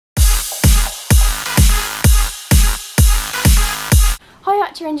Hi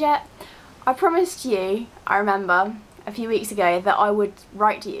Archer and Jhett. I promised you, I remember, a few weeks ago that I would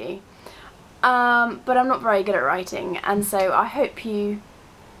write to you. But I'm not very good at writing, and so I hope you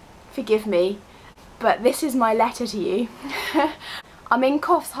forgive me. But this is my letter to you. I'm in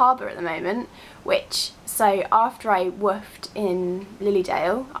Coffs Harbour at the moment, so after I woofed in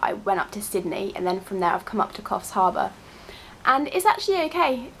Lilydale, I went up to Sydney, and then from there I've come up to Coffs Harbour. And it's actually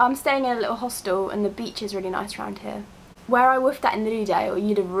okay. I'm staying in a little hostel and the beach is really nice around here. Where I woofed at in Lilydale,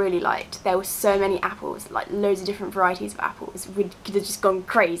 you'd have really liked. There were so many apples, like loads of different varieties of apples. We could have just gone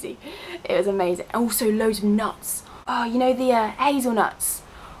crazy. It was amazing. And also loads of nuts. Oh, you know the hazelnuts?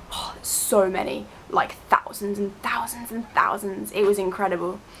 Oh, so many. Like thousands and thousands and thousands. It was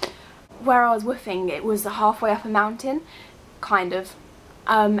incredible. Where I was woofing, it was halfway up a mountain, kind of.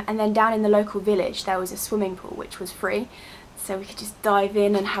 And then down in the local village, there was a swimming pool, which was free. So we could just dive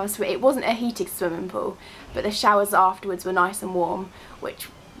in and have a swim. It wasn't a heated swimming pool, but the showers afterwards were nice and warm, which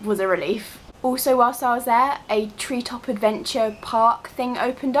was a relief. Also, whilst I was there, a treetop adventure park thing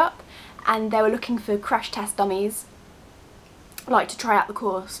opened up, and they were looking for crash test dummies, like to try out the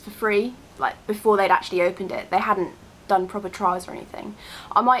course for free, like before they'd actually opened it. They hadn't done proper trials or anything.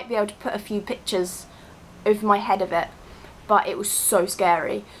 I might be able to put a few pictures over my head of it, but it was so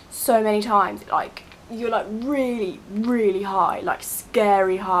scary. So many times, like, you're like really, really high, like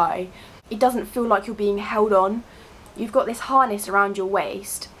scary high. It doesn't feel like you're being held on. You've got this harness around your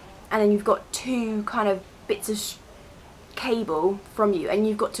waist, and then you've got two kind of bits of cable from you, and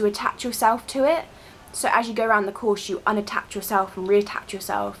you've got to attach yourself to it. So as you go around the course, you unattach yourself and reattach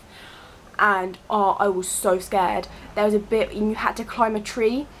yourself. And oh, I was so scared. There was a bit, and you had to climb a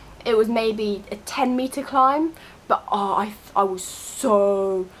tree. It was maybe a 10-meter climb, but oh, I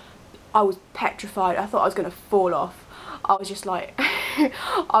was petrified. I thought I was going to fall off. I was just like,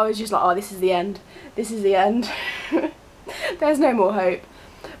 oh, this is the end. This is the end. There's no more hope.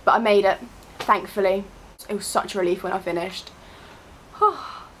 But I made it, thankfully. It was such a relief when I finished. I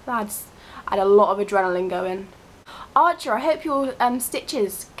had a lot of adrenaline going. Archer, I hope your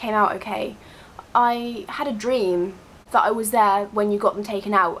stitches came out okay. I had a dream that I was there when you got them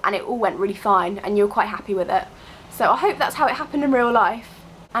taken out, and it all went really fine, and you were quite happy with it. So I hope that's how it happened in real life.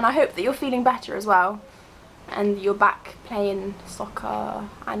 And I hope that you're feeling better as well, and you're back playing soccer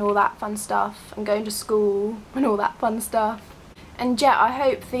and all that fun stuff, and going to school and all that fun stuff. And Jhett, I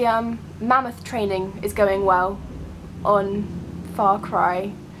hope the mammoth training is going well on Far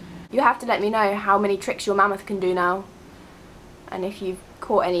Cry. You have to let me know how many tricks your mammoth can do now, and if you've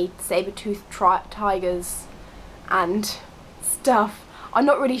caught any saber-toothed tigers and stuff. I'm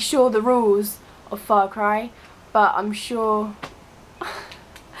not really sure the rules of Far Cry, but I'm sure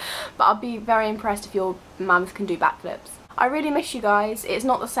but I'll be very impressed if your mammoth can do backflips. I really miss you guys. It's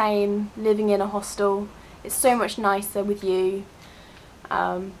not the same living in a hostel. It's so much nicer with you.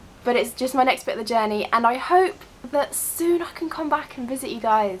 But it's just my next bit of the journey, and I hope that soon I can come back and visit you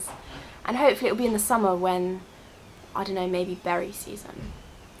guys. And hopefully it'll be in the summer when, I don't know, maybe berry season.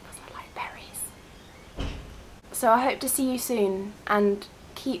 Because I like berries. So I hope to see you soon, and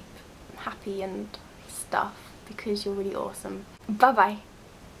keep happy and stuff, because you're really awesome. Bye bye.